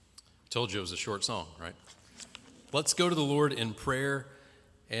Told you it was a short song, right? Let's go to the Lord in prayer,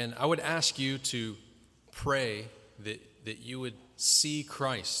 and I would ask you to pray that you would see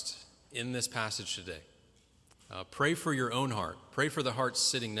Christ in this passage today. Pray for your own heart. Pray for the heart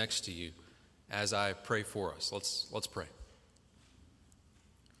sitting next to you as I pray for us. Let's pray.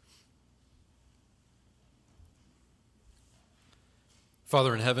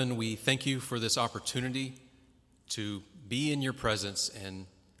 Father in heaven, we thank you for this opportunity to be in your presence and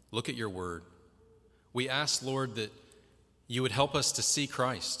look at your word. We ask, Lord, that you would help us to see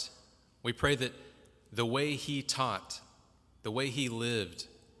Christ. We pray that the way he taught, the way he lived,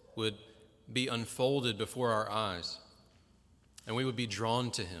 would be unfolded before our eyes, and we would be drawn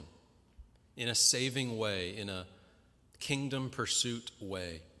to him in a saving way, in a kingdom pursuit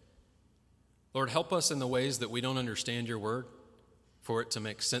way. Lord, help us in the ways that we don't understand your word, for it to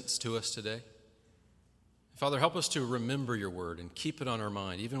make sense to us today. Father, help us to remember your word and keep it on our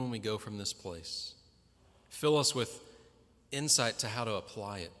mind, even when we go from this place. Fill us with insight to how to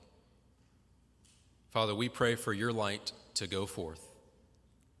apply it. Father, we pray for your light to go forth.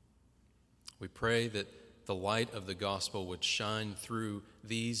 We pray that the light of the gospel would shine through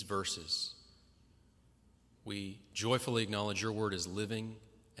these verses. We joyfully acknowledge your word is living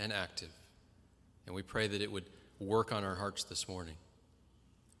and active, and we pray that it would work on our hearts this morning.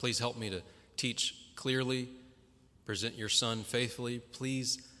 Please help me to teach clearly, present your son faithfully.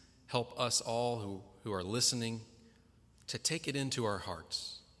 Please help us all who are listening to take it into our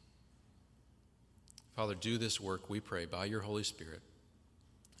hearts. Father, do this work, we pray, by your Holy Spirit.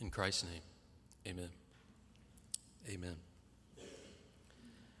 In Christ's name, amen. Amen.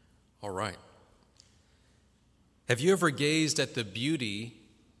 All right. Have you ever gazed at the beauty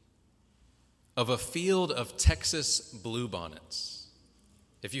of a field of Texas bluebonnets?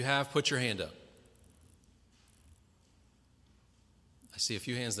 If you have, put your hand up. I see a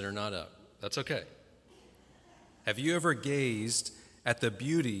few hands that are not up. That's okay. Have you ever gazed at the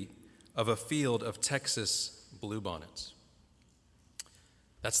beauty of a field of Texas bluebonnets?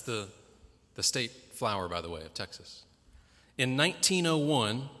 That's the state flower, by the way, of Texas. In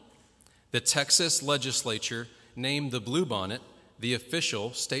 1901, the Texas legislature named the bluebonnet the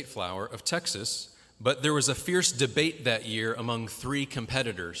official state flower of Texas, but there was a fierce debate that year among three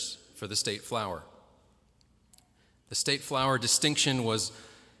competitors for the state flower. The state flower distinction was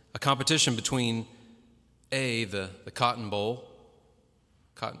a competition between the cotton boll.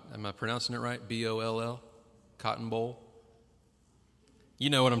 Am I pronouncing it right? B-O-L-L? Cotton boll. You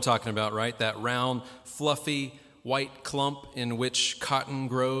know what I'm talking about, right? That round, fluffy, white clump in which cotton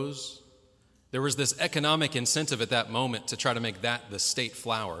grows. There was this economic incentive at that moment to try to make that the state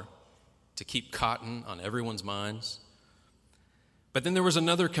flower, to keep cotton on everyone's minds. But then there was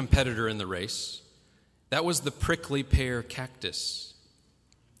another competitor in the race. That was the prickly pear cactus.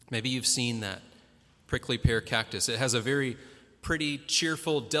 Maybe you've seen that prickly pear cactus. It has a very pretty,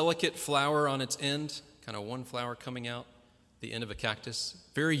 cheerful, delicate flower on its end, kind of one flower coming out the end of a cactus.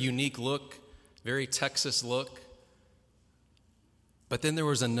 Very unique look, very Texas look. But then there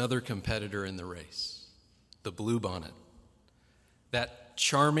was another competitor in the race, the bluebonnet. That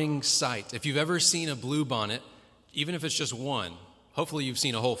charming sight. If you've ever seen a bluebonnet, even if it's just one, hopefully you've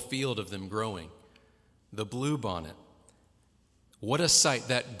seen a whole field of them growing. The bluebonnet. What a sight.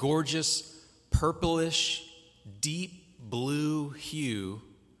 That gorgeous, purplish, deep blue hue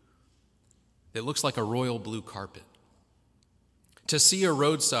that looks like a royal blue carpet. To see a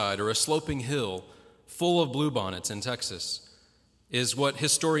roadside or a sloping hill full of bluebonnets in Texas is what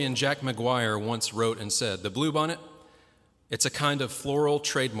historian Jack McGuire once wrote and said. The bluebonnet, it's a kind of floral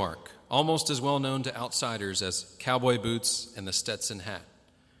trademark, almost as well known to outsiders as cowboy boots and the Stetson hat.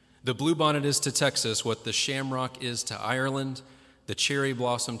 The bluebonnet is to Texas what the shamrock is to Ireland, the cherry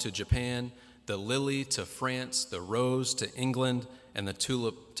blossom to Japan, the lily to France, the rose to England, and the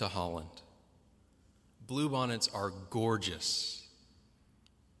tulip to Holland. Bluebonnets are gorgeous.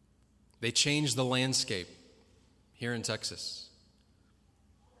 They change the landscape here in Texas,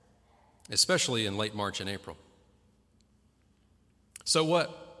 especially in late March and April. So what?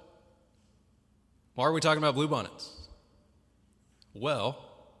 Why are we talking about bluebonnets? Well,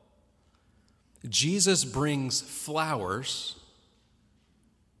 Jesus brings flowers.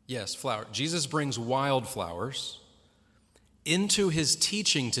 Yes, flower. Jesus brings wildflowers into his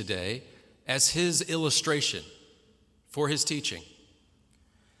teaching today as his illustration for his teaching.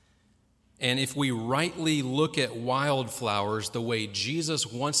 And if we rightly look at wildflowers the way Jesus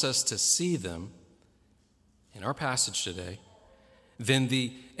wants us to see them in our passage today, then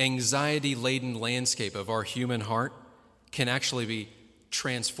the anxiety-laden landscape of our human heart can actually be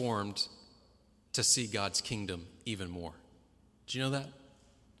transformed to see God's kingdom even more. Do you know that?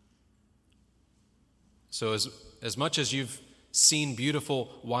 So as much as you've seen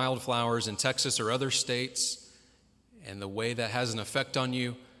beautiful wildflowers in Texas or other states, and the way that has an effect on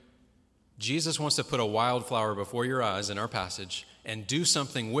you, Jesus wants to put a wildflower before your eyes in our passage and do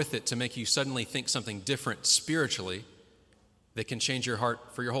something with it to make you suddenly think something different spiritually that can change your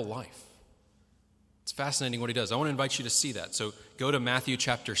heart for your whole life. It's fascinating what he does. I want to invite you to see that. So go to Matthew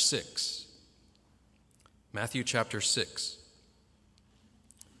chapter 6. Matthew chapter 6.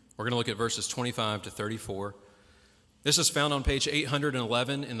 We're going to look at verses 25 to 34. This is found on page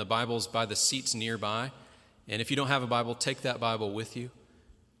 811 in the Bibles by the seats nearby. And if you don't have a Bible, take that Bible with you.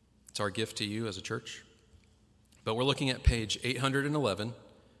 It's our gift to you as a church. But we're looking at page 811,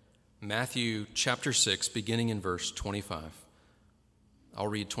 Matthew chapter 6, beginning in verse 25. I'll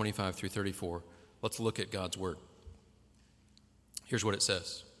read 25 through 34. Let's look at God's word. Here's what it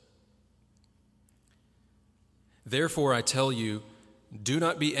says. Therefore, I tell you, do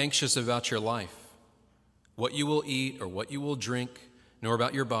not be anxious about your life, what you will eat or what you will drink, nor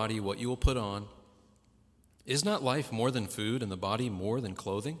about your body, what you will put on. Is not life more than food and the body more than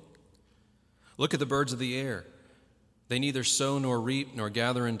clothing? Look at the birds of the air. They neither sow nor reap nor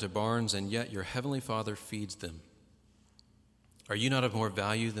gather into barns, and yet your heavenly Father feeds them. Are you not of more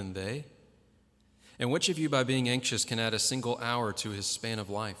value than they? And which of you, by being anxious, can add a single hour to his span of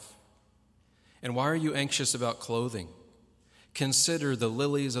life? And why are you anxious about clothing? Consider the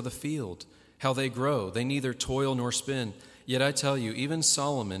lilies of the field, how they grow. They neither toil nor spin. Yet I tell you, even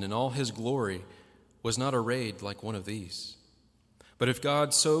Solomon in all his glory was not arrayed like one of these. But if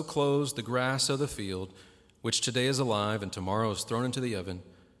God so clothes the grass of the field, which today is alive and tomorrow is thrown into the oven,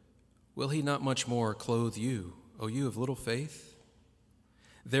 will he not much more clothe you, O you of little faith?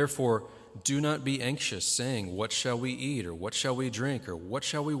 Therefore, do not be anxious, saying, what shall we eat, or what shall we drink, or what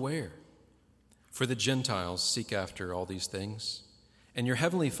shall we wear? For the Gentiles seek after all these things, and your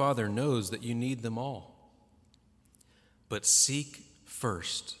heavenly Father knows that you need them all. But seek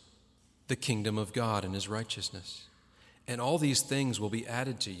first the kingdom of God and his righteousness, and all these things will be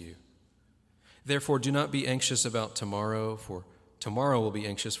added to you. Therefore, do not be anxious about tomorrow, for tomorrow will be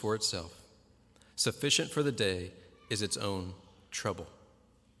anxious for itself. Sufficient for the day is its own trouble.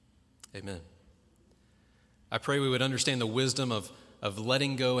 Amen. I pray we would understand the wisdom of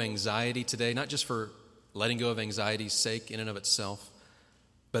letting go anxiety today, not just for letting go of anxiety's sake in and of itself,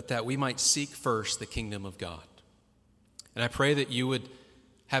 but that we might seek first the kingdom of God. And I pray that you would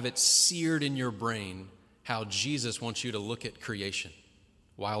have it seared in your brain how Jesus wants you to look at creation,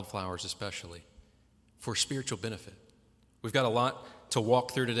 wildflowers especially, for spiritual benefit. We've got a lot to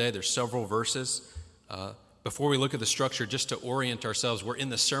walk through today. There's several verses. Before we look at the structure, just to orient ourselves, we're in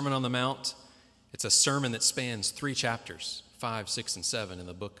the Sermon on the Mount. It's a sermon that spans 3 chapters, 5, 6, and 7 in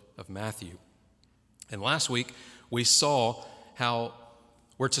the book of Matthew. And last week, we saw how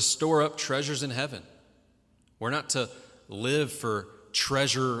we're to store up treasures in heaven. We're not to live for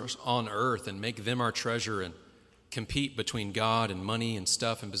treasures on earth and make them our treasure and compete between God and money and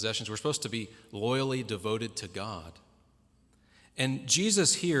stuff and possessions. We're supposed to be loyally devoted to God. And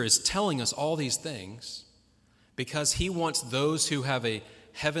Jesus here is telling us all these things because he wants those who have a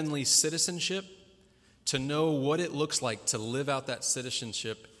heavenly citizenship to know what it looks like to live out that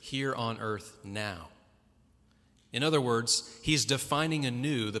citizenship here on earth now. In other words, he's defining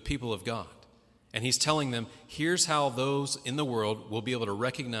anew the people of God. And he's telling them, here's how those in the world will be able to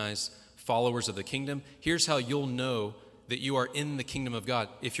recognize followers of the kingdom. Here's how you'll know that you are in the kingdom of God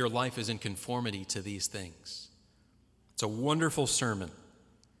if your life is in conformity to these things. It's a wonderful sermon.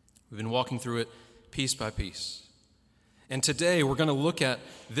 We've been walking through it piece by piece. And today we're going to look at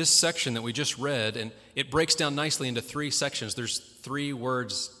this section that we just read, and it breaks down nicely into 3 sections. There's 3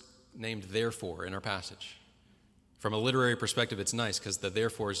 words named therefore in our passage. From a literary perspective, it's nice because the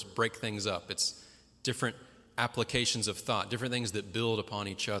therefores break things up. It's different applications of thought, different things that build upon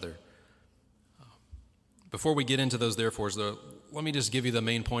each other. Before we get into those therefores, though, let me just give you the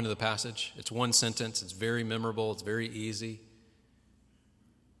main point of the passage. It's 1 sentence. It's very memorable. It's very easy.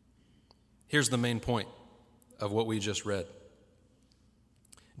 Here's the main point of what we just read.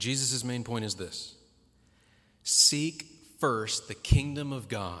 Jesus' main point is this: seek first the kingdom of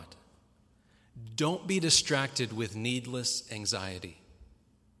God. Don't be distracted with needless anxiety.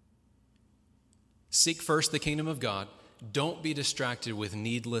 Seek first the kingdom of God. Don't be distracted with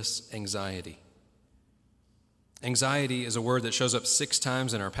needless anxiety. Anxiety is a word that shows up 6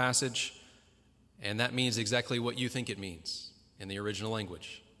 times in our passage, and that means exactly what you think it means in the original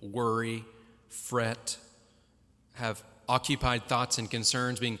language. Worry, fret, have occupied thoughts and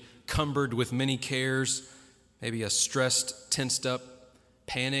concerns, being cumbered with many cares, maybe a stressed, tensed up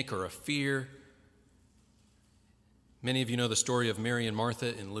panic or a fear. Many of you know the story of Mary and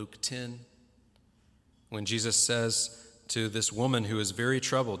Martha in Luke 10. when Jesus says to this woman who is very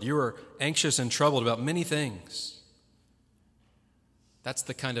troubled, "You are anxious and troubled about many things." That's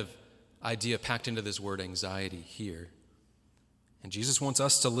the kind of idea packed into this word anxiety here. And Jesus wants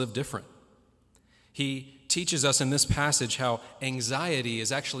us to live different. He teaches us in this passage how anxiety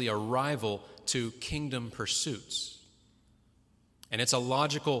is actually a rival to kingdom pursuits. And it's a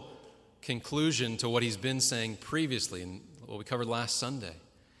logical conclusion to what he's been saying previously and what we covered last Sunday.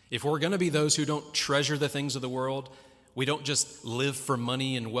 If we're going to be those who don't treasure the things of the world, we don't just live for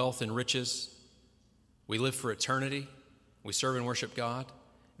money and wealth and riches, we live for eternity, we serve and worship God,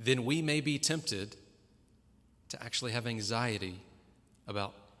 then we may be tempted to actually have anxiety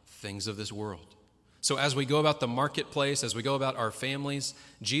about things of this world. So as we go about the marketplace, as we go about our families,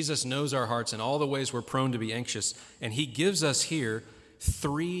 Jesus knows our hearts and all the ways we're prone to be anxious. And he gives us here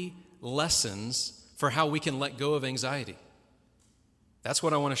 3 lessons for how we can let go of anxiety. That's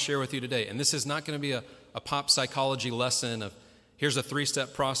what I want to share with you today. And this is not going to be a pop psychology lesson of here's a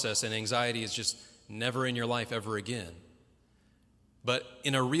 3-step process and anxiety is just never in your life ever again. But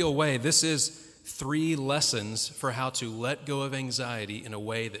in a real way, this is 3 lessons for how to let go of anxiety in a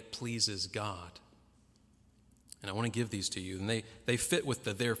way that pleases God. And I want to give these to you, and they fit with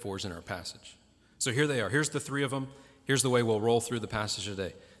the therefores in our passage. So here they are. Here's the 3 of them. Here's the way we'll roll through the passage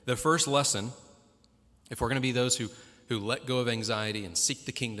today. The first lesson, if we're going to be those who let go of anxiety and seek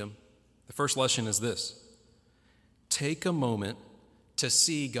the kingdom, the first lesson is this: take a moment to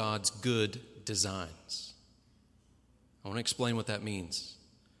see God's good designs. I want to explain what that means.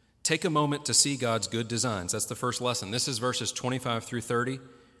 Take a moment to see God's good designs. That's the first lesson. This is verses 25 through 30.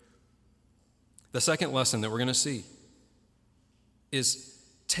 The second lesson that we're going to see is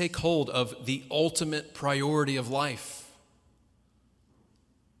take hold of the ultimate priority of life.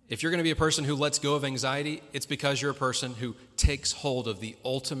 If you're going to be a person who lets go of anxiety, it's because you're a person who takes hold of the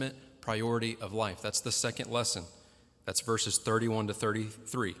ultimate priority of life. That's the second lesson. That's verses 31 to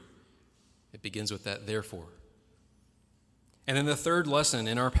 33. It begins with that therefore. And then the third lesson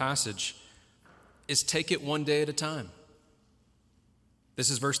in our passage is take it one day at a time. This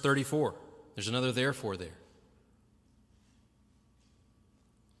is verse 34. There's another therefore there.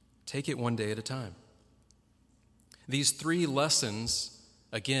 Take it one day at a time. These 3 lessons,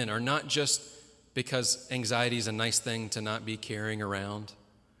 again, are not just because anxiety is a nice thing to not be carrying around,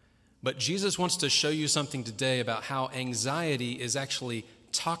 but Jesus wants to show you something today about how anxiety is actually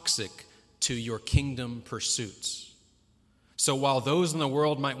toxic to your kingdom pursuits. So while those in the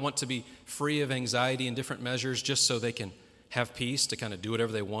world might want to be free of anxiety in different measures just so they can have peace to kind of do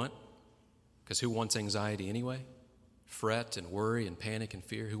whatever they want, because who wants anxiety anyway? Fret and worry and panic and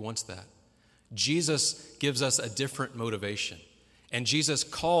fear. Who wants that? Jesus gives us a different motivation. And Jesus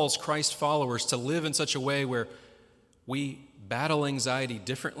calls Christ followers to live in such a way where we battle anxiety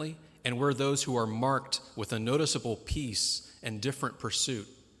differently, and we're those who are marked with a noticeable peace and different pursuit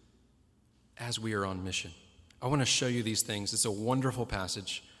as we are on mission. I want to show you these things. It's a wonderful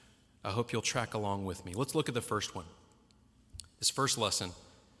passage. I hope you'll track along with me. Let's look at the first one. This first lesson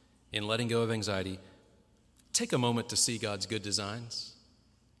in letting go of anxiety, take a moment to see God's good designs.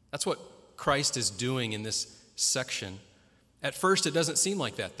 That's what Christ is doing in this section. At first, it doesn't seem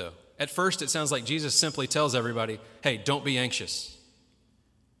like that, though. At first, it sounds like Jesus simply tells everybody, hey, don't be anxious.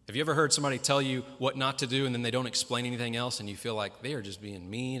 Have you ever heard somebody tell you what not to do and then they don't explain anything else and you feel like they are just being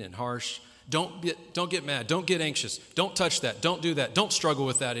mean and harsh? Don't get mad. Don't get anxious. Don't touch that. Don't do that. Don't struggle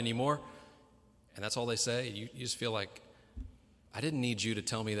with that anymore. And that's all they say. You just feel like, I didn't need you to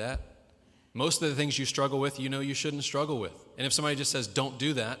tell me that. Most of the things you struggle with, you know you shouldn't struggle with. And if somebody just says, don't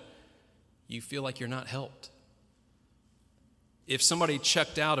do that, you feel like you're not helped. If somebody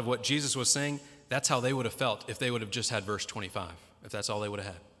checked out of what Jesus was saying, that's how they would have felt if they would have just had verse 25, if that's all they would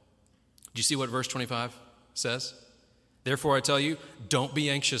have had. Do you see what verse 25 says? Therefore, I tell you, don't be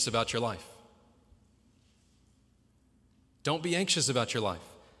anxious about your life. Don't be anxious about your life.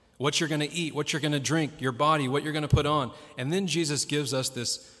 What you're going to eat, what you're going to drink, your body, what you're going to put on. And then Jesus gives us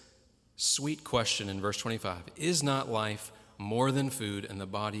this sweet question in verse 25. Is not life more than food and the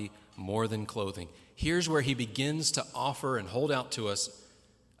body more than clothing? Here's where he begins to offer and hold out to us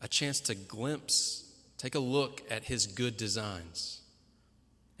a chance to take a look at his good designs.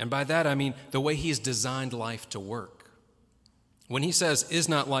 And by that, I mean the way he's designed life to work. When he says, is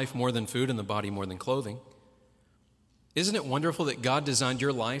not life more than food and the body more than clothing? Isn't it wonderful that God designed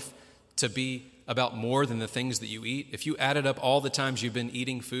your life to be about more than the things that you eat? If you added up all the times you've been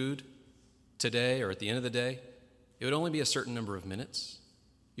eating food today or at the end of the day, it would only be a certain number of minutes.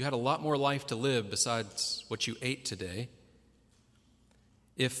 You had a lot more life to live besides what you ate today.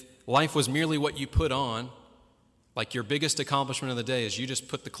 If life was merely what you put on, like your biggest accomplishment of the day is you just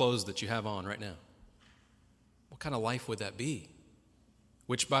put the clothes that you have on right now. kind of life would that be?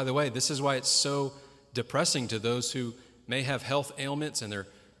 Which, by the way, this is why it's so depressing to those who may have health ailments and they're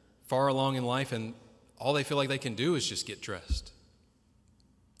far along in life and all they feel like they can do is just get dressed.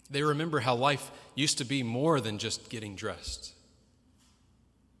 They remember how life used to be more than just getting dressed.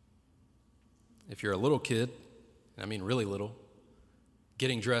 If you're a little kid, and I mean really little,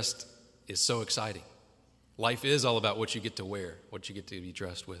 getting dressed is so exciting. Life is all about what you get to wear, what you get to be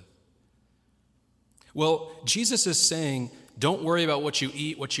dressed with. Well, Jesus is saying, don't worry about what you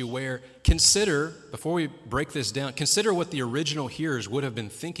eat, what you wear. Consider, before we break this down, consider what the original hearers would have been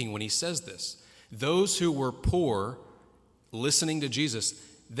thinking when he says this. Those who were poor, listening to Jesus,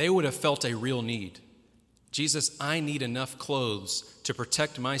 they would have felt a real need. Jesus, I need enough clothes to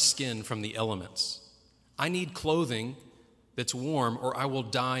protect my skin from the elements. I need clothing that's warm or I will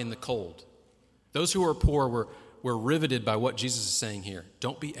die in the cold. Those who are poor were riveted by what Jesus is saying here.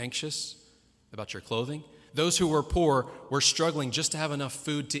 Don't be anxious about your clothing. Those who were poor were struggling just to have enough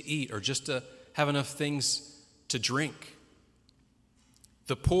food to eat or just to have enough things to drink.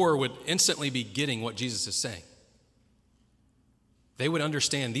 The poor would instantly be getting what Jesus is saying. They would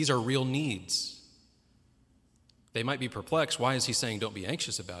understand these are real needs. They might be perplexed. Why is he saying don't be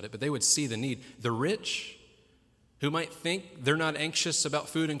anxious about it? But they would see the need. The rich, who might think they're not anxious about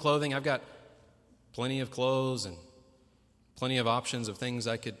food and clothing, I've got plenty of clothes and plenty of options of things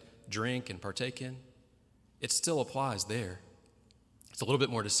I could drink and partake in. It still applies there. It's a little bit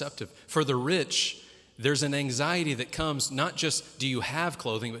more deceptive. For the rich, there's an anxiety that comes not just do you have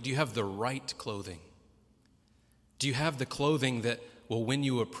clothing, but do you have the right clothing? Do you have the clothing that will win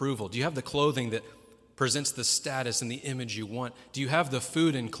you approval? Do you have the clothing that presents the status and the image you want? Do you have the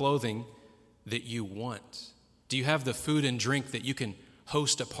food and clothing that you want? Do you have the food and drink that you can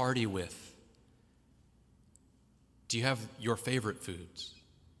host a party with? Do you have your favorite foods?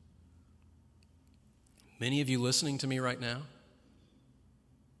 Many of you listening to me right now,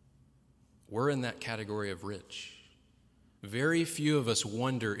 we're in that category of rich. Very few of us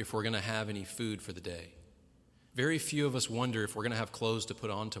wonder if we're going to have any food for the day. Very few of us wonder if we're going to have clothes to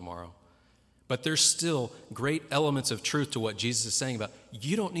put on tomorrow. But there's still great elements of truth to what Jesus is saying about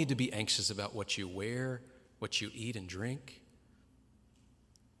you don't need to be anxious about what you wear, what you eat and drink.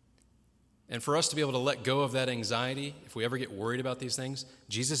 And for us to be able to let go of that anxiety, if we ever get worried about these things,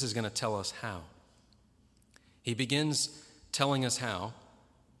 Jesus is going to tell us how. He begins telling us how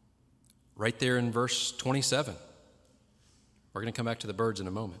right there in verse 27. We're going to come back to the birds in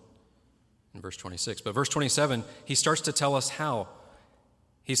a moment, in verse 26. But verse 27, he starts to tell us how.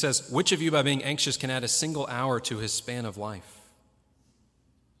 He says, which of you by being anxious can add a single hour to his span of life?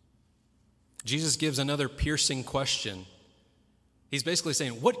 Jesus gives another piercing question. He's basically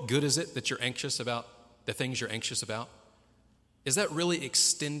saying, what good is it that you're anxious about the things you're anxious about? Is that really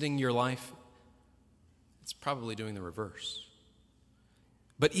extending your life? It's probably doing the reverse.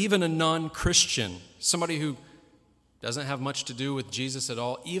 But even a non-Christian, somebody who doesn't have much to do with Jesus at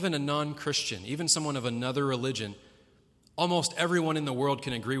all, even a non-Christian, even someone of another religion, almost everyone in the world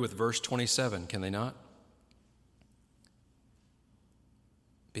can agree with verse 27, can they not?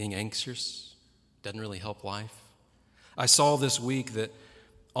 Being anxious doesn't really help life. I saw this week that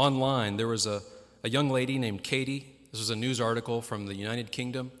online there was a young lady named Katie. This was a news article from the United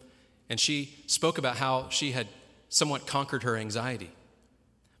Kingdom, and she spoke about how she had somewhat conquered her anxiety.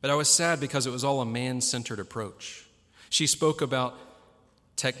 But I was sad because it was all a man-centered approach. She spoke about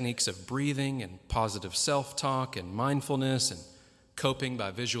techniques of breathing and positive self-talk and mindfulness and coping by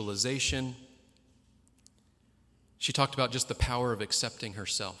visualization. She talked about just the power of accepting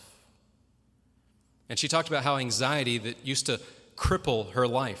herself. And she talked about how anxiety that used to cripple her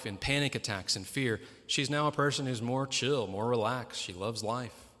life in panic attacks and fear, she's now a person who's more chill, more relaxed. She loves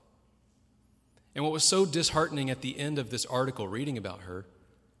life. And what was so disheartening at the end of this article reading about her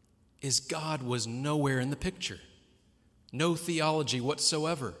is God was nowhere in the picture. No theology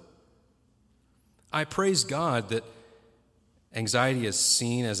whatsoever. I praise God that anxiety is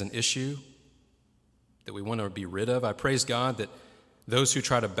seen as an issue that we want to be rid of. I praise God that those who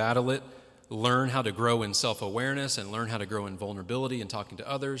try to battle it learn how to grow in self-awareness and learn how to grow in vulnerability and talking to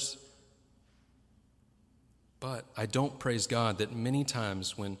others. But I don't praise God that many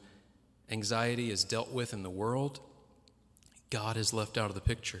times when anxiety is dealt with in the world, God is left out of the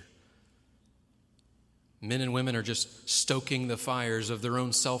picture. Men and women are just stoking the fires of their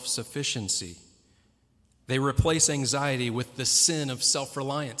own self-sufficiency. They replace anxiety with the sin of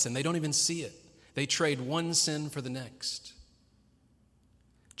self-reliance, and they don't even see it. They trade one sin for the next.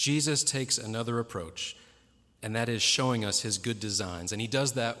 Jesus takes another approach, and that is showing us his good designs. And he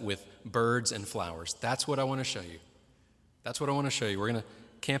does that with birds and flowers. That's what I want to show you. That's what I want to show you. We're going to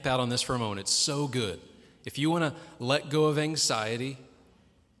camp out on this for a moment. It's so good. If you want to let go of anxiety,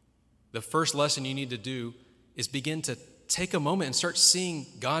 the first lesson you need to do is begin to take a moment and start seeing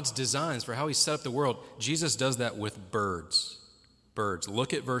God's designs for how he set up the world. Jesus does that with birds. Birds.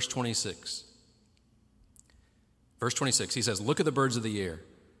 Look at verse 26. Verse 26, he says, "Look at the birds of the air.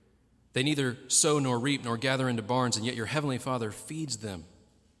 They neither sow nor reap nor gather into barns, and yet your heavenly Father feeds them."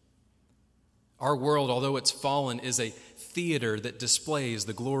 Our world, although it's fallen, is a theater that displays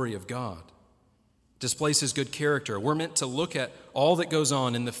the glory of God, displays his good character. We're meant to look at all that goes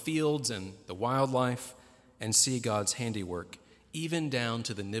on in the fields and the wildlife and see God's handiwork, even down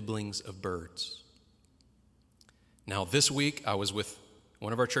to the nibblings of birds. Now, this week, I was with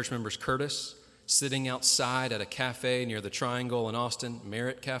one of our church members, Curtis, sitting outside at a cafe near the Triangle in Austin,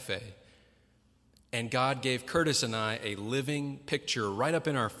 Merritt Cafe. And God gave Curtis and I a living picture right up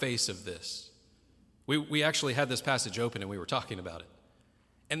in our face of this. We actually had this passage open and we were talking about it.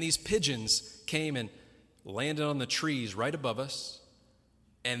 And these pigeons came and landed on the trees right above us,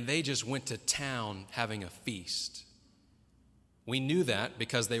 and they just went to town having a feast. We knew that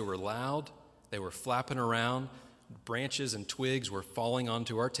because they were loud, they were flapping around, branches and twigs were falling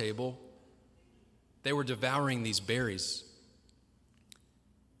onto our table. They were devouring these berries.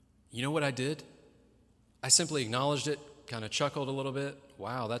 You know what I did? I simply acknowledged it, kind of chuckled a little bit.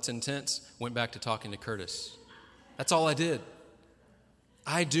 Wow, that's intense. Went back to talking to Curtis. That's all I did.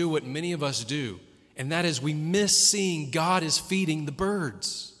 I do what many of us do, and that is we miss seeing God is feeding the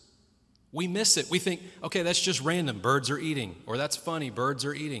birds. We miss it. We think, okay, that's just random. Birds are eating. Or that's funny. Birds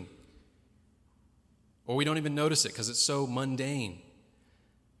are eating. Or we don't even notice it because it's so mundane.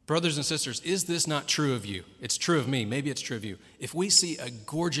 Brothers and sisters, is this not true of you? It's true of me. Maybe it's true of you. If we see a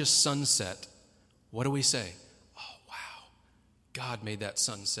gorgeous sunset, what do we say? Oh, wow, God made that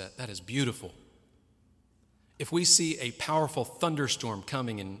sunset. That is beautiful. If we see a powerful thunderstorm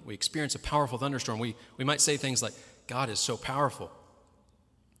coming and we experience a powerful thunderstorm, we might say things like, God is so powerful.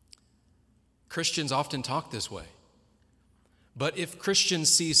 Christians often talk this way. But if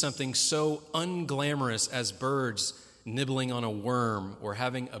Christians see something so unglamorous as birds nibbling on a worm or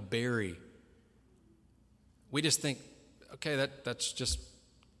having a berry, we just think, okay, that's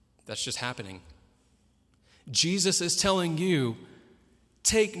just happening. Jesus is telling you,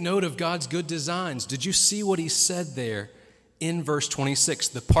 take note of God's good designs. Did you see what he said there in verse 26?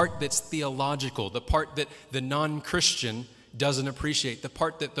 The part that's theological, the part that the non-Christian doesn't appreciate, the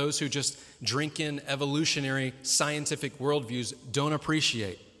part that those who just drink in evolutionary scientific worldviews don't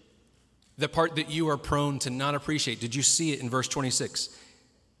appreciate, the part that you are prone to not appreciate. Did you see it in verse 26?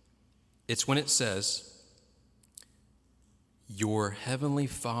 It's when it says, your heavenly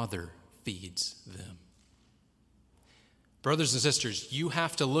Father feeds them. Brothers and sisters, you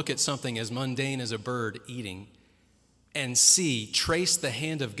have to look at something as mundane as a bird eating and trace the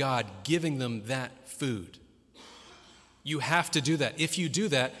hand of God giving them that food. You have to do that. If you do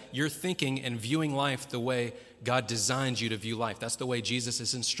that, you're thinking and viewing life the way God designed you to view life. That's the way Jesus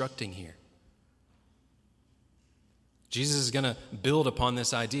is instructing here. Jesus is going to build upon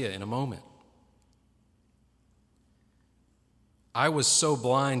this idea in a moment. I was so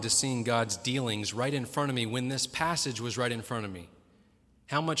blind to seeing God's dealings right in front of me when this passage was right in front of me.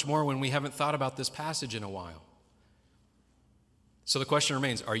 How much more when we haven't thought about this passage in a while? So the question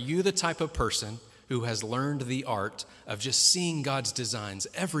remains, are you the type of person who has learned the art of just seeing God's designs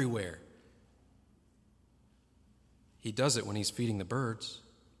everywhere? He does it when he's feeding the birds.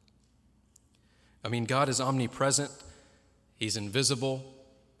 I mean, God is omnipresent. He's invisible.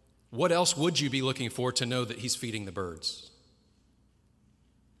 What else would you be looking for to know that he's feeding the birds?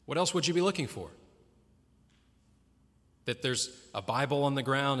 What else would you be looking for? That there's a Bible on the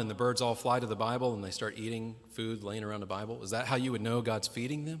ground and the birds all fly to the Bible and they start eating food laying around a Bible? Is that how you would know God's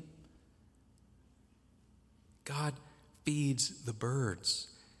feeding them? God feeds the birds.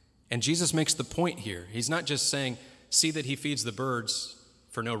 And Jesus makes the point here. He's not just saying, see that he feeds the birds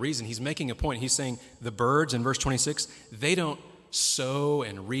for no reason. He's making a point. He's saying the birds in verse 26, they don't sow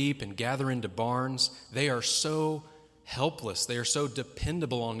and reap and gather into barns. They are so helpless. They are so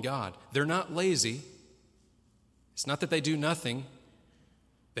dependable on God. They're not lazy. It's not that they do nothing.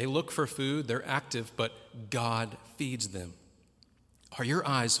 They look for food. They're active, but God feeds them. Are your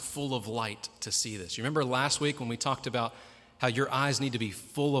eyes full of light to see this? You remember last week when we talked about how your eyes need to be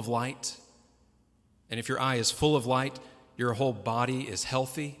full of light? And if your eye is full of light, your whole body is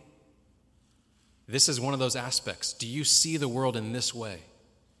healthy. This is one of those aspects. Do you see the world in this way?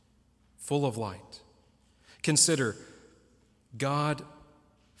 Full of light. Consider, God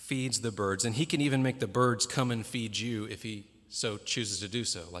feeds the birds, and he can even make the birds come and feed you if he so chooses to do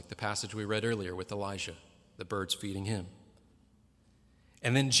so, like the passage we read earlier with Elijah, the birds feeding him.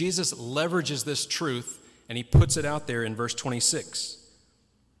 And then Jesus leverages this truth and he puts it out there in verse 26.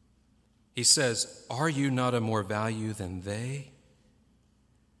 He says, "Are you not of more value than they?"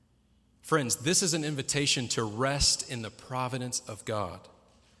 Friends, this is an invitation to rest in the providence of God,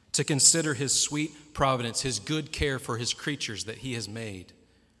 to consider his sweet providence, his good care for his creatures that he has made.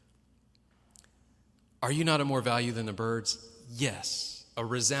 Are you not of more value than the birds? Yes, a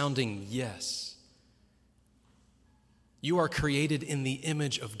resounding yes. You are created in the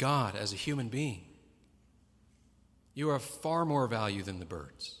image of God as a human being. You are of far more value than the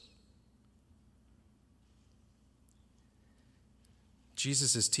birds.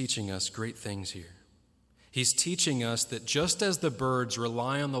 Jesus is teaching us great things here. He's teaching us that just as the birds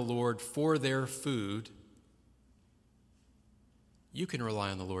rely on the Lord for their food, you can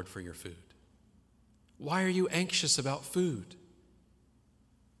rely on the Lord for your food. Why are you anxious about food?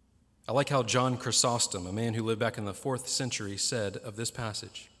 I like how John Chrysostom, a man who lived back in the 4th century, said of this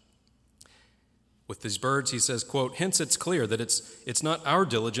passage. With these birds, he says, quote, "Hence it's clear that it's not our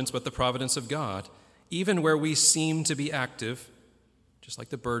diligence but the providence of God, even where we seem to be active, just like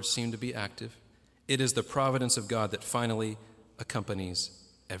the birds seem to be active, it is the providence of God that finally accompanies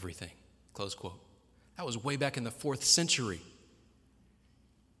everything." Close quote. That was way back in the 4th century.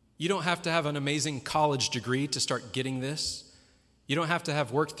 You don't have to have an amazing college degree to start getting this. You don't have to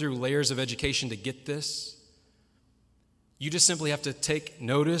have worked through layers of education to get this. You just simply have to take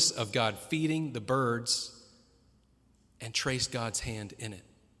notice of God feeding the birds and trace God's hand in it.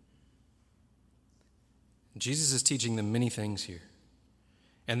 Jesus is teaching them many things here.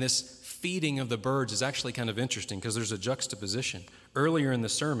 And this feeding of the birds is actually kind of interesting because there's a juxtaposition. Earlier in the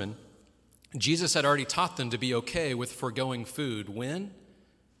sermon, Jesus had already taught them to be okay with foregoing food. When?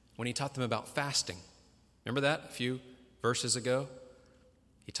 When he taught them about fasting. Remember that a few verses ago?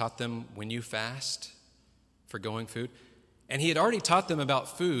 He taught them when you fast, foregoing food. And he had already taught them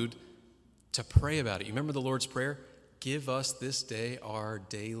about food to pray about it. You remember the Lord's Prayer? Give us this day our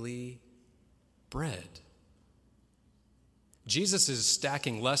daily bread. Jesus is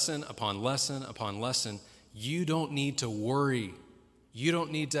stacking lesson upon lesson upon lesson. You don't need to worry. You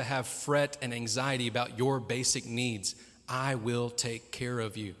don't need to have fret and anxiety about your basic needs. I will take care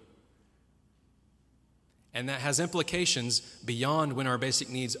of you. And that has implications beyond when our basic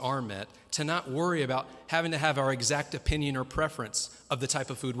needs are met, to not worry about having to have our exact opinion or preference of the type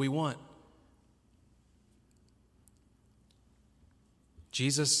of food we want.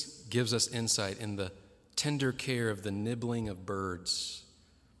 Jesus gives us insight in the tender care of the nibbling of birds.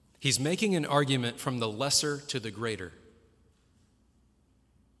 He's making an argument from the lesser to the greater.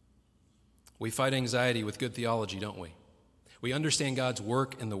 We fight anxiety with good theology, don't we? We understand God's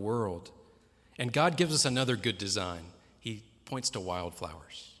work in the world. And God gives us another good design. He points to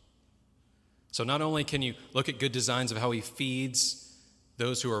wildflowers. So not only can you look at good designs of how he feeds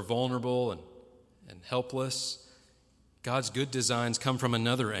those who are vulnerable and helpless, God's good designs come from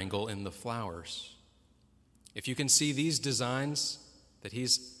another angle in the flowers. If you can see these designs that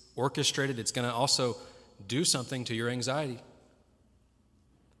he's orchestrated, it's going to also do something to your anxiety.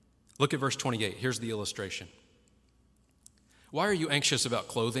 Look at verse 28. Here's the illustration. Why are you anxious about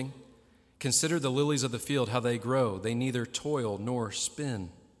clothing? Consider the lilies of the field, how they grow. They neither toil nor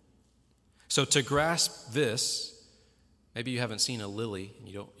spin. So to grasp this, maybe you haven't seen a lily, and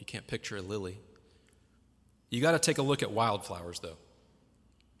you can't picture a lily. You got to take a look at wildflowers, though.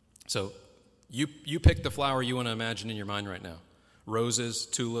 So you pick the flower you want to imagine in your mind right now. Roses,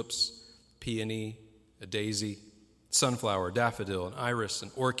 tulips, peony, a daisy, sunflower, daffodil, an iris,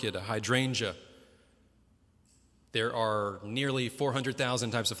 an orchid, a hydrangea. There are nearly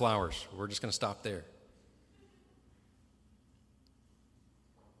 400,000 types of flowers. We're just going to stop there.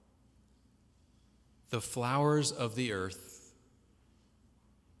 The flowers of the earth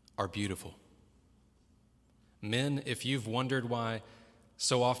are beautiful. Men, if you've wondered why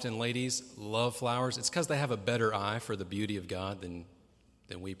so often ladies love flowers, it's because they have a better eye for the beauty of God than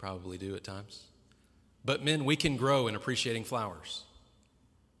we probably do at times. But men, we can grow in appreciating flowers.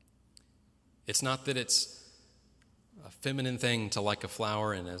 It's not that it's a feminine thing to like a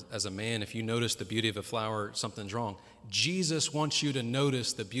flower, and as a man, if you notice the beauty of a flower, something's wrong. Jesus wants you to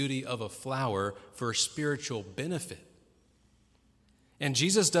notice the beauty of a flower for spiritual benefit. And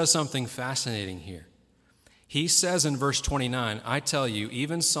Jesus does something fascinating here. He says in verse 29, I tell you,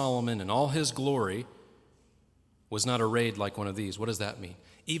 even Solomon in all his glory was not arrayed like one of these. What does that mean?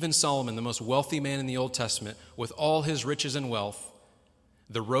 Even Solomon, the most wealthy man in the Old Testament, with all his riches and wealth,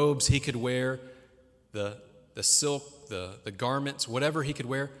 the robes he could wear, the silk, the garments, whatever he could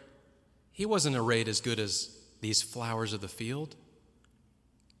wear, he wasn't arrayed as good as these flowers of the field.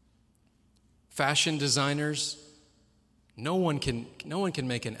 Fashion designers, no one can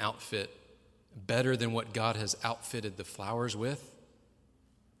make an outfit better than what God has outfitted the flowers with?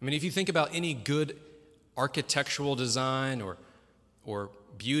 I mean, if you think about any good architectural design or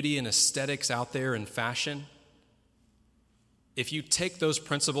beauty and aesthetics out there in fashion, if you take those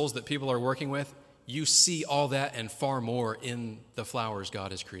principles that people are working with, you see all that and far more in the flowers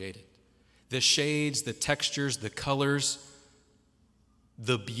God has created. The shades, the textures, the colors,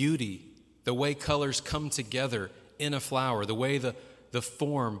 the beauty, the way colors come together in a flower, the way the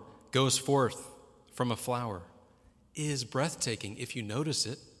form goes forth from a flower is breathtaking if you notice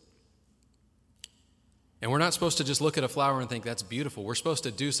it. And we're not supposed to just look at a flower and think that's beautiful. We're supposed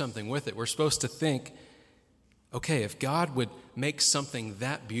to do something with it. We're supposed to think, okay, if God would make something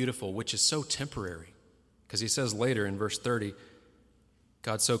that beautiful, which is so temporary, because he says later in verse 30,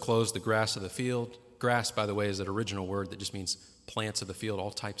 God so clothes the grass of the field. Grass, by the way, is an original word that just means plants of the field,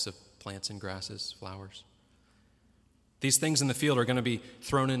 all types of plants and grasses, flowers. These things in the field are going to be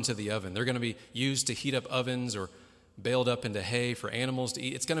thrown into the oven. They're going to be used to heat up ovens or baled up into hay for animals to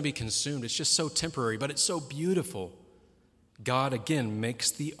eat. It's going to be consumed. It's just so temporary, but it's so beautiful. God, again,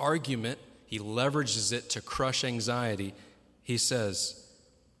 makes the argument. He leverages it to crush anxiety. He says,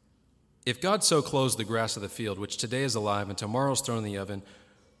 if God so clothes the grass of the field, which today is alive and tomorrow is thrown in the oven,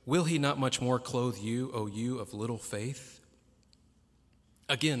 will he not much more clothe you, O you of little faith?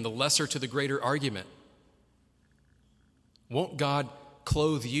 Again, the lesser to the greater argument. Won't God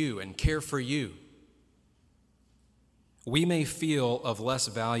clothe you and care for you? We may feel of less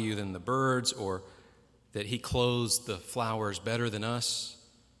value than the birds, or that he clothes the flowers better than us.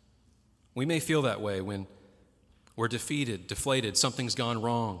 We may feel that way when we're defeated, deflated, something's gone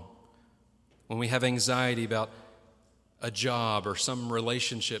wrong, when we have anxiety about a job or some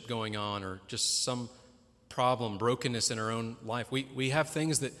relationship going on or just some problem, brokenness in our own life. We have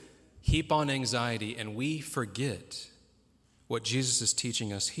things that heap on anxiety, and we forget what Jesus is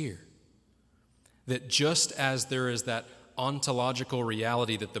teaching us here. That just as there is that ontological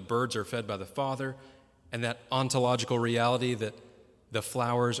reality that the birds are fed by the Father, and that ontological reality that the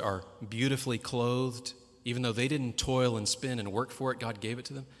flowers are beautifully clothed, even though they didn't toil and spin and work for it, God gave it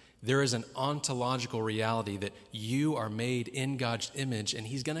to them. There is an ontological reality that you are made in God's image, and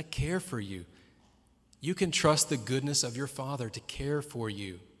he's going to care for you. You can trust the goodness of your Father to care for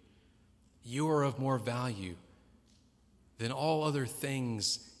you. You are of more value than all other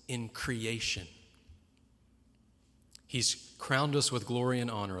things in creation. He's crowned us with glory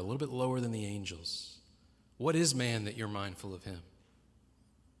and honor, a little bit lower than the angels. What is man that you're mindful of him?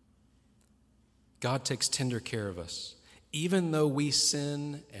 God takes tender care of us. Even though we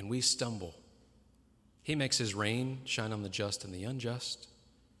sin and we stumble, he makes his rain shine on the just and the unjust.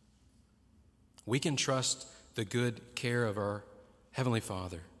 We can trust the good care of our Heavenly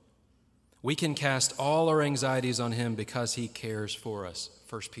Father. We can cast all our anxieties on him because he cares for us.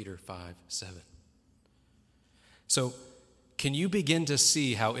 1 Peter 5:7. So, can you begin to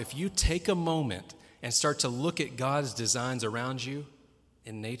see how if you take a moment and start to look at God's designs around you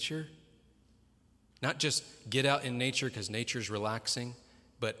in nature, not just get out in nature because nature's relaxing,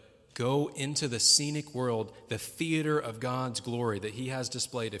 but go into the scenic world, the theater of God's glory that he has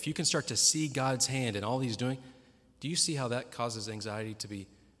displayed. If you can start to see God's hand in all he's doing, do you see how that causes anxiety to be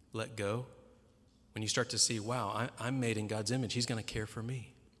let go? When you start to see, wow, I'm made in God's image. He's going to care for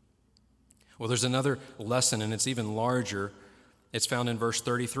me. Well, there's another lesson, and it's even larger. It's found in verse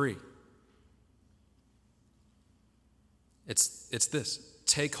 33. It's this: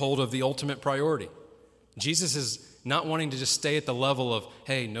 take hold of the ultimate priority. Jesus is not wanting to just stay at the level of,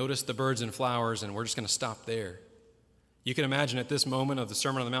 hey, notice the birds and flowers, and we're just going to stop there. You can imagine at this moment of the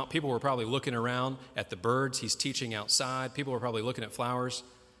Sermon on the Mount, people were probably looking around at the birds. He's teaching outside. People were probably looking at flowers.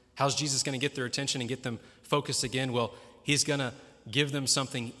 How's Jesus going to get their attention and get them focused again? Well, he's going to give them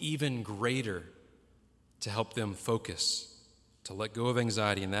something even greater to help them focus, to let go of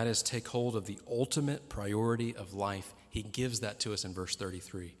anxiety, and that is take hold of the ultimate priority of life. He gives that to us in verse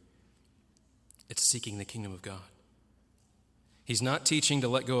 33. It's seeking the kingdom of God. He's not teaching to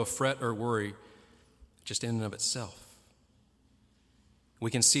let go of fret or worry just in and of itself.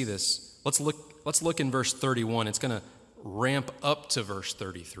 We can see this. Let's look in verse 31. It's going to ramp up to verse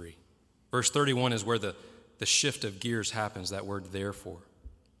 33. Verse 31 is where the shift of gears happens, that word therefore.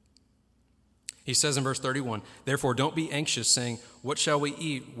 He says in verse 31, therefore don't be anxious, saying, what shall we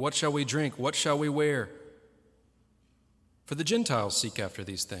eat? What shall we drink? What shall we wear? For the Gentiles seek after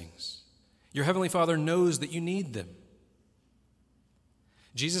these things. Your heavenly Father knows that you need them.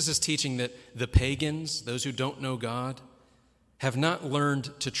 Jesus is teaching that the pagans, those who don't know God, have not learned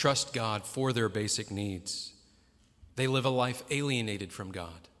to trust God for their basic needs. They live a life alienated from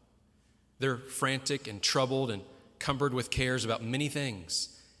God. They're frantic and troubled and cumbered with cares about many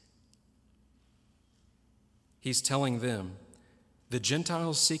things. He's telling them, the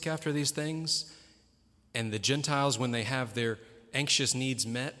Gentiles seek after these things, and the Gentiles, when they have their anxious needs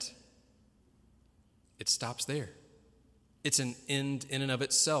met, it stops there. It's an end in and of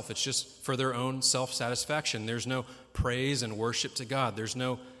itself. It's just for their own self-satisfaction. There's no praise and worship to God. There's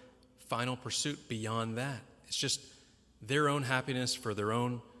no final pursuit beyond that. It's just their own happiness for their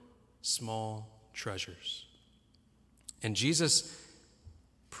own small treasures. And Jesus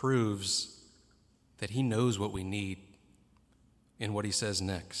proves that he knows what we need in what he says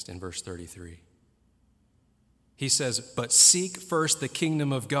next in verse 33. He says, "But seek first the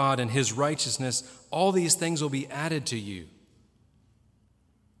kingdom of God and his righteousness. All these things will be added to you."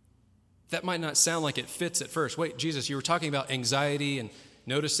 That might not sound like it fits at first. Wait, Jesus, you were talking about anxiety and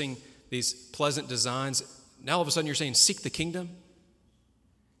noticing these pleasant designs. Now all of a sudden you're saying, seek the kingdom?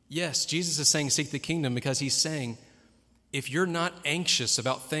 Yes, Jesus is saying seek the kingdom because he's saying, if you're not anxious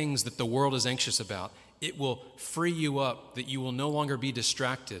about things that the world is anxious about, it will free you up, that you will no longer be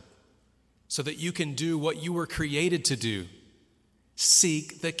distracted, so that you can do what you were created to do.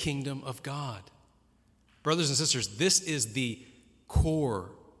 Seek the kingdom of God. Brothers and sisters, this is the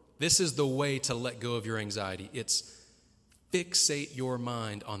core. This is the way to let go of your anxiety. It's fixate your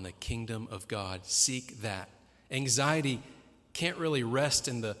mind on the kingdom of God. Seek that. Anxiety can't really rest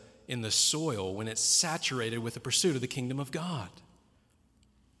in the soil when it's saturated with the pursuit of the kingdom of God.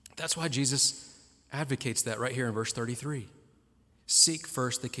 That's why Jesus advocates that right here in verse 33. Seek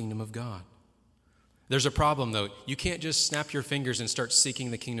first the kingdom of God. There's a problem, though. You can't just snap your fingers and start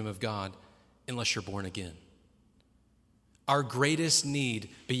seeking the kingdom of God unless you're born again. Our greatest need,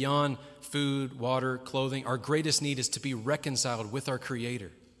 beyond food, water, clothing, our greatest need is to be reconciled with our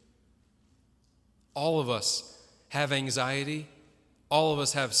Creator. All of us have anxiety. All of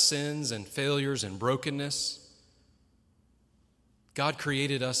us have sins and failures and brokenness. God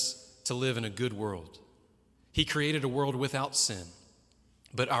created us to live in a good world. He created a world without sin.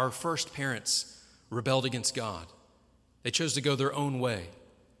 But our first parents rebelled against God. They chose to go their own way.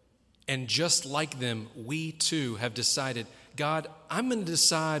 And just like them, we too have decided, God, I'm going to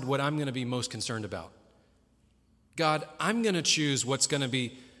decide what I'm going to be most concerned about. God, I'm going to choose what's going to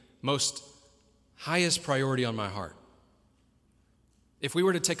be most highest priority on my heart. If we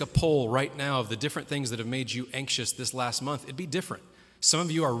were to take a poll right now of the different things that have made you anxious this last month, it'd be different. Some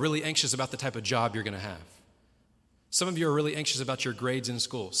of you are really anxious about the type of job you're going to have. Some of you are really anxious about your grades in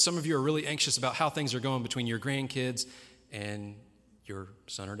school. Some of you are really anxious about how things are going between your grandkids and your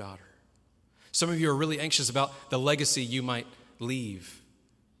son or daughter. Some of you are really anxious about the legacy you might leave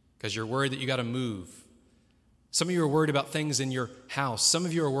because you're worried that you got to move. Some of you are worried about things in your house. Some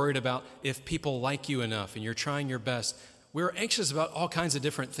of you are worried about if people like you enough and you're trying your best. We're anxious about all kinds of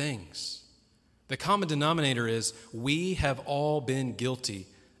different things. The common denominator is we have all been guilty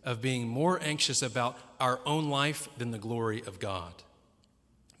of being more anxious about our own life than the glory of God.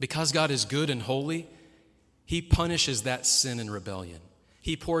 Because God is good and holy, he punishes that sin and rebellion.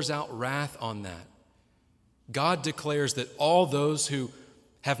 He pours out wrath on that. God declares that all those who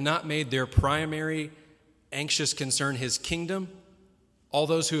have not made their primary anxious concern his kingdom, all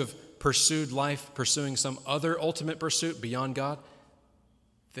those who have pursued life, pursuing some other ultimate pursuit beyond God,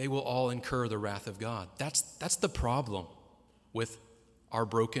 they will all incur the wrath of God. That's the problem with our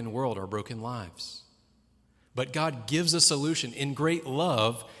broken world, our broken lives. But God gives a solution. In great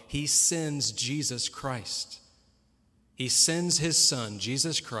love, he sends Jesus Christ. He sends his son,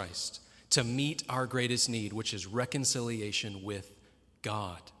 Jesus Christ, to meet our greatest need, which is reconciliation with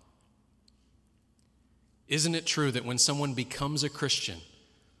God. Isn't it true that when someone becomes a Christian,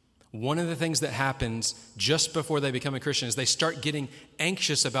 one of the things that happens just before they become a Christian is they start getting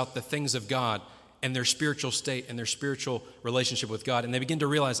anxious about the things of God and their spiritual state and their spiritual relationship with God. And they begin to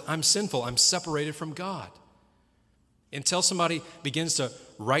realize, I'm sinful, I'm separated from God. Until somebody begins to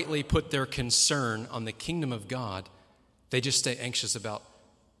rightly put their concern on the kingdom of God, they just stay anxious about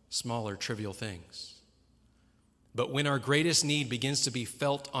smaller, trivial things. But when our greatest need begins to be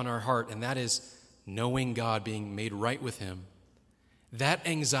felt on our heart, and that is knowing God, being made right with him, that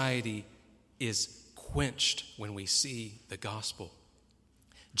anxiety is quenched when we see the gospel.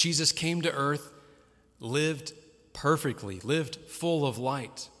 Jesus came to earth, lived perfectly, lived full of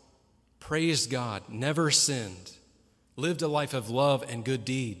light, praised God, never sinned, lived a life of love and good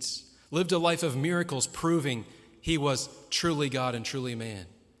deeds, lived a life of miracles proving he was truly God and truly man.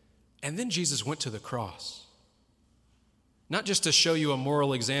 And then Jesus went to the cross. Not just to show you a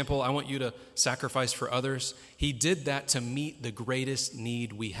moral example, I want you to sacrifice for others. He did that to meet the greatest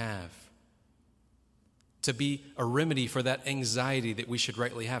need we have. To be a remedy for that anxiety that we should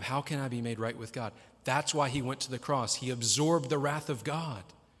rightly have. How can I be made right with God? That's why he went to the cross. He absorbed the wrath of God.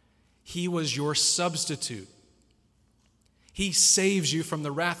 He was your substitute. He saves you from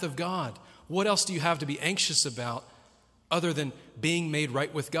the wrath of God. What else do you have to be anxious about other than being made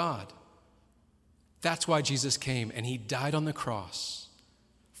right with God? That's why Jesus came, and he died on the cross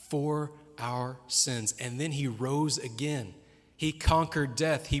for our sins. And then he rose again. He conquered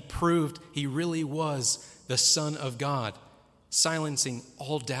death. He proved he really was the Son of God, silencing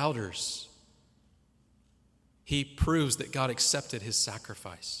all doubters. He proves that God accepted his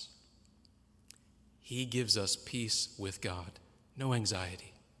sacrifice. He gives us peace with God, no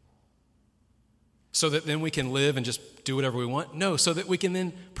anxiety. So that then we can live and just do whatever we want? No, so that we can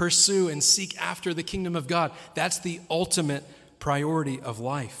then pursue and seek after the kingdom of God. That's the ultimate priority of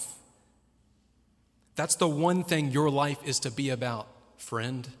life. That's the one thing your life is to be about,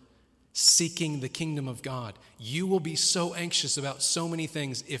 friend. Seeking the kingdom of God. You will be so anxious about so many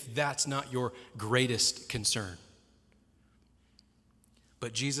things if that's not your greatest concern.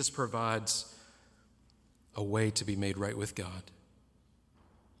 But Jesus provides a way to be made right with God.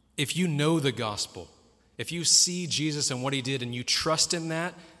 If you know the gospel, if you see Jesus and what he did and you trust in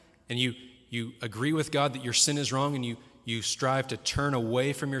that, and you agree with God that your sin is wrong, and you strive to turn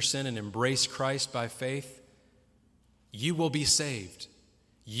away from your sin and embrace Christ by faith, you will be saved.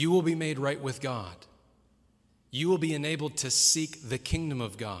 You will be made right with God. You will be enabled to seek the kingdom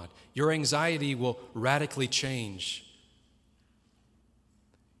of God. Your anxiety will radically change.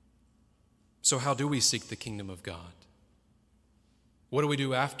 So how do we seek the kingdom of God? What do we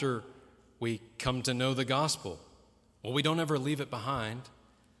do after we come to know the gospel? Well, we don't ever leave it behind.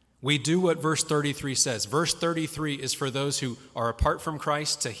 We do what verse 33 says. Verse 33 is for those who are apart from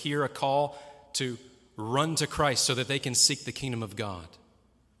Christ to hear a call to run to Christ so that they can seek the kingdom of God.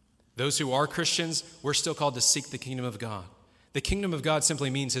 Those who are Christians, we're still called to seek the kingdom of God. The kingdom of God simply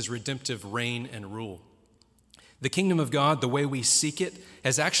means his redemptive reign and rule. The kingdom of God, the way we seek it,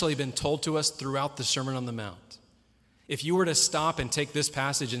 has actually been told to us throughout the Sermon on the Mount. If you were to stop and take this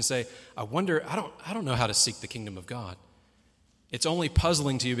passage and say, I don't know how to seek the kingdom of God. It's only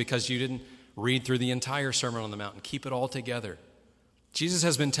puzzling to you because you didn't read through the entire Sermon on the Mount and keep it all together. Jesus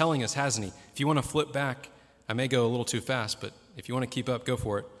has been telling us, hasn't he? If you want to flip back, I may go a little too fast, but if you want to keep up, go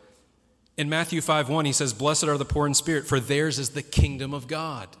for it. In Matthew 5:1, he says, "Blessed are the poor in spirit, for theirs is the kingdom of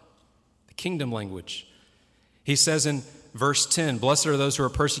God." The kingdom language. He says in verse 10, "Blessed are those who are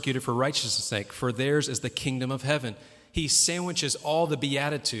persecuted for righteousness' sake, for theirs is the kingdom of heaven." He sandwiches all the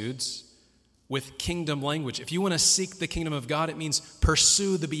Beatitudes with kingdom language. If you want to seek the kingdom of God, it means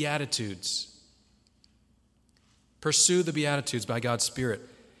pursue the Beatitudes. Pursue the Beatitudes by God's Spirit.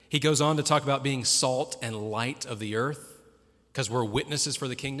 He goes on to talk about being salt and light of the earth, because we're witnesses for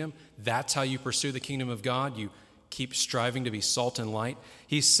the kingdom. That's how you pursue the kingdom of God. You keep striving to be salt and light.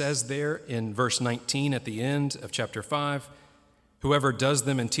 He says there in verse 19 at the end of chapter 5, "Whoever does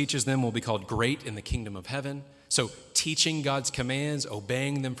them and teaches them will be called great in the kingdom of heaven." So teaching God's commands,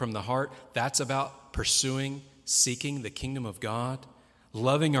 obeying them from the heart, that's about pursuing, seeking the kingdom of God.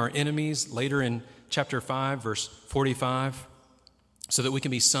 Loving our enemies, later in chapter 5, verse 45, so that we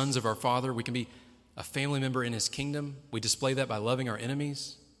can be sons of our Father. We can be a family member in his kingdom. We display that by loving our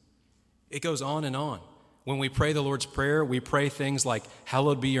enemies. It goes on and on. When we pray the Lord's Prayer, we pray things like,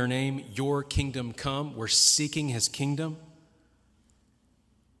 "Hallowed be your name, your kingdom come." We're seeking his kingdom.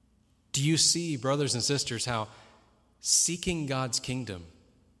 Do you see, brothers and sisters, how seeking God's kingdom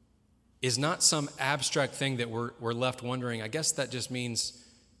is not some abstract thing that we're left wondering, I guess that just means,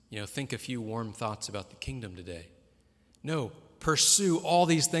 think a few warm thoughts about the kingdom today. No, pursue all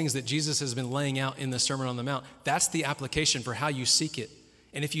these things that Jesus has been laying out in the Sermon on the Mount. That's the application for how you seek it.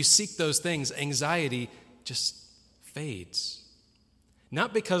 And if you seek those things, anxiety just fades.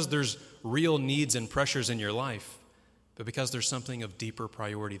 Not because there's real needs and pressures in your life, but because there's something of deeper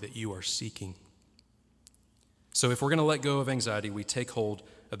priority that you are seeking. So if we're going to let go of anxiety, we take hold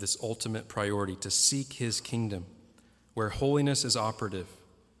of this ultimate priority to seek his kingdom, where holiness is operative.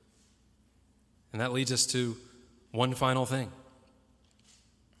 And that leads us to one final thing.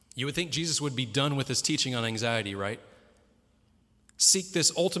 You would think Jesus would be done with his teaching on anxiety, right? Seek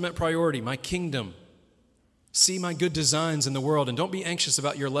this ultimate priority, my kingdom. See my good designs in the world, and don't be anxious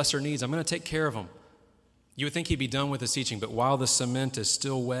about your lesser needs. I'm going to take care of them. You would think he'd be done with his teaching, but while the cement is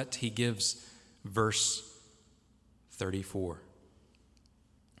still wet, he gives verse 34.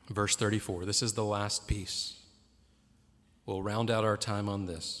 Verse 34, this is the last piece. We'll round out our time on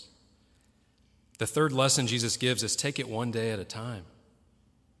this. The third lesson Jesus gives is take it one day at a time.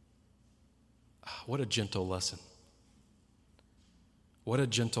 What a gentle lesson. What a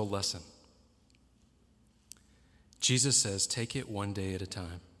gentle lesson. Jesus says, take it one day at a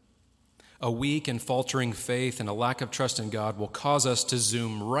time. A weak and faltering faith and a lack of trust in God will cause us to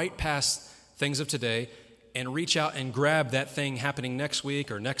zoom right past things of today and reach out and grab that thing happening next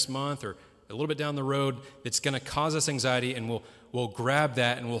week or next month or a little bit down the road that's going to cause us anxiety, and we'll grab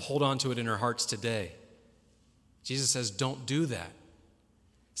that and we'll hold on to it in our hearts today. Jesus says, don't do that.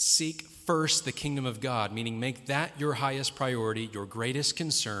 Seek first the kingdom of God, meaning make that your highest priority, your greatest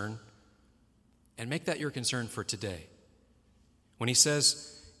concern, and make that your concern for today. When he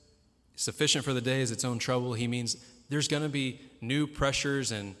says, sufficient for the day is its own trouble, he means there's going to be new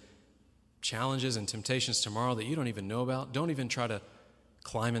pressures and challenges and temptations tomorrow that you don't even know about. Don't even try to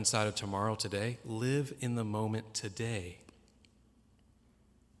climb inside of tomorrow today. Live in the moment today.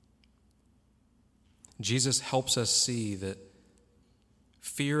 Jesus helps us see that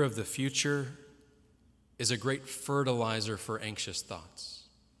fear of the future is a great fertilizer for anxious thoughts.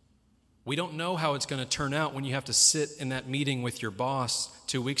 We don't know how it's going to turn out when you have to sit in that meeting with your boss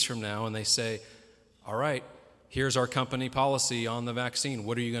 2 weeks from now and they say, all right, here's our company policy on the vaccine.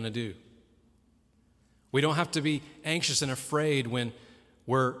 What are you going to do? We don't have to be anxious and afraid when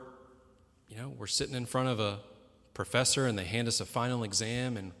we're sitting in front of a professor and they hand us a final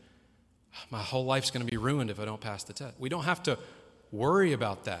exam and my whole life's going to be ruined if I don't pass the test. We don't have to worry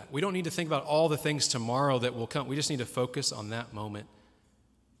about that. We don't need to think about all the things tomorrow that will come. We just need to focus on that moment.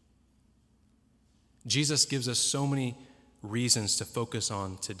 Jesus gives us so many reasons to focus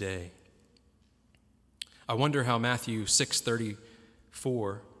on today. I wonder how Matthew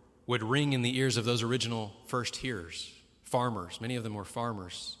 6:34 would ring in the ears of those original first hearers, farmers. Many of them were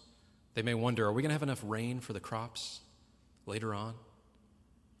farmers. They may wonder, are we going to have enough rain for the crops later on?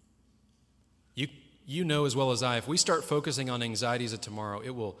 You know as well as I, if we start focusing on anxieties of tomorrow,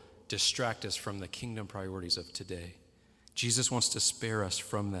 it will distract us from the kingdom priorities of today. Jesus wants to spare us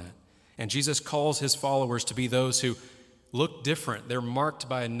from that. And Jesus calls his followers to be those who look different. They're marked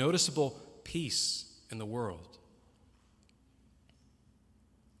by a noticeable peace in the world.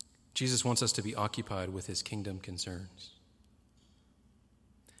 Jesus wants us to be occupied with his kingdom concerns.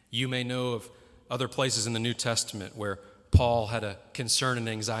 You may know of other places in the New Testament where Paul had a concern and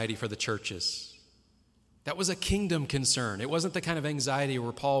anxiety for the churches. That was a kingdom concern. It wasn't the kind of anxiety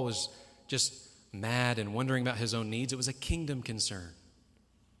where Paul was just mad and wondering about his own needs. It was a kingdom concern.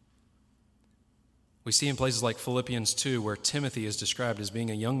 We see in places like Philippians 2 where Timothy is described as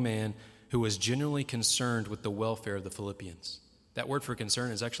being a young man who was genuinely concerned with the welfare of the Philippians. That word for concern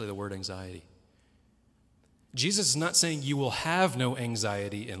is actually the word anxiety. Jesus is not saying you will have no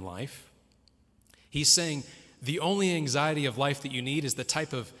anxiety in life. He's saying the only anxiety of life that you need is the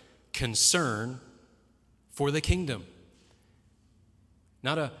type of concern for the kingdom.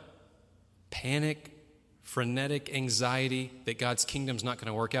 Not a panic, frenetic anxiety that God's kingdom's not going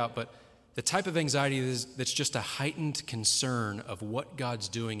to work out, but the type of anxiety that's just a heightened concern of what God's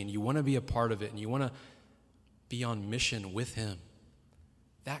doing, and you want to be a part of it, and you want to be on mission with him.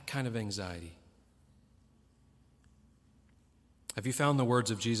 That kind of anxiety. Have you found the words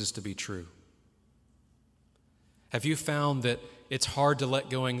of Jesus to be true? Have you found that it's hard to let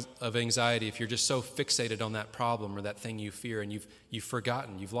go of anxiety if you're just so fixated on that problem or that thing you fear, and you've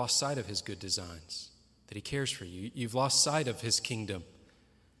forgotten, you've lost sight of his good designs, that he cares for you. You've lost sight of his kingdom.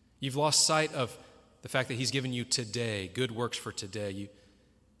 You've lost sight of the fact that he's given you today, good works for today.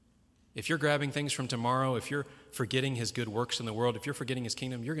 If you're grabbing things from tomorrow, if you're forgetting his good works in the world, if you're forgetting his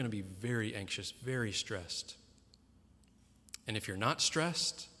kingdom, you're going to be very anxious, very stressed. And if you're not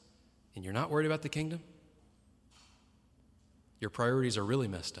stressed and you're not worried about the kingdom, your priorities are really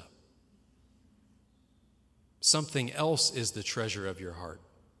messed up. Something else is the treasure of your heart.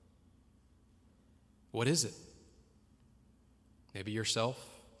 What is it? Maybe yourself?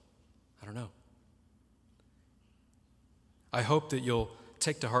 I don't know. I hope that you'll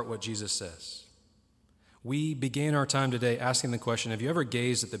take to heart what Jesus says. We began our time today asking the question, have you ever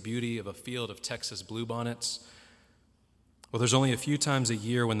gazed at the beauty of a field of Texas bluebonnets? Well, there's only a few times a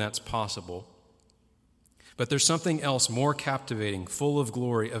year when that's possible. But there's something else more captivating, full of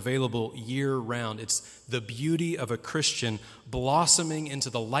glory, available year-round. It's the beauty of a Christian blossoming into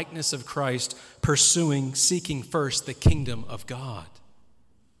the likeness of Christ, pursuing, seeking first the kingdom of God.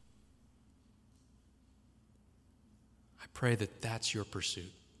 I pray that that's your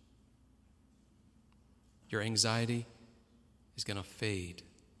pursuit. Your anxiety is going to fade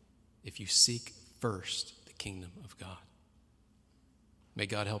if you seek first the kingdom of God. May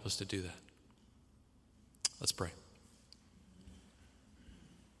God help us to do that. Let's pray.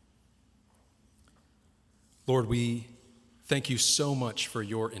 Lord, we thank you so much for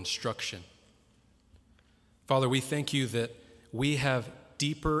your instruction. Father, we thank you that we have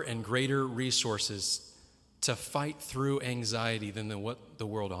deeper and greater resources to fight through anxiety than what the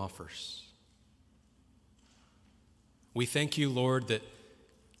world offers. We thank you, Lord, that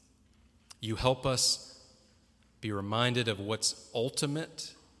you help us be reminded of what's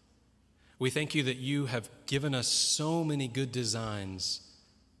ultimate. We thank you that you have given us so many good designs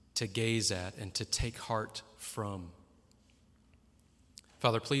to gaze at and to take heart from.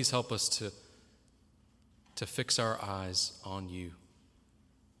 Father, please help us to fix our eyes on you.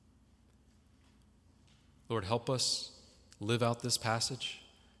 Lord, help us live out this passage.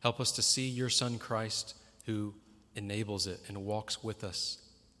 Help us to see your Son Christ, who enables it and walks with us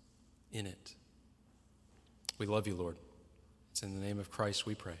in it. We love you, Lord. It's in the name of Christ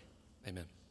we pray. Amen.